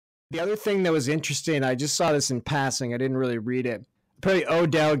The other thing that was interesting, I just saw this in passing. I didn't really read it. Apparently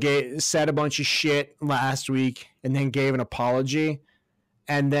Odell said a bunch of shit last week and then gave an apology.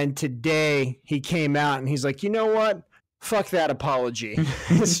 And then today he came out and he's like, you know what? Fuck that apology.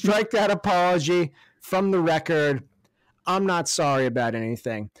 Strike that apology from the record. I'm not sorry about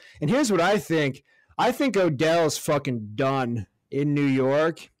anything. And here's what I think. I think Odell's fucking done in New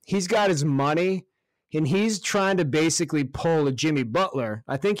York. He's got his money, and he's trying to basically pull a Jimmy Butler.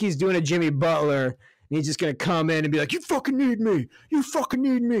 I think he's doing a Jimmy Butler, and he's just going to come in and be like, you fucking need me. You fucking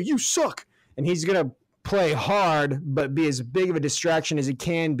need me. You suck. And he's going to play hard but be as big of a distraction as he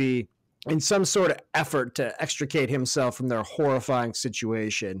can be in some sort of effort to extricate himself from their horrifying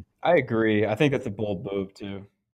situation. I agree. I think that's a bold move, too.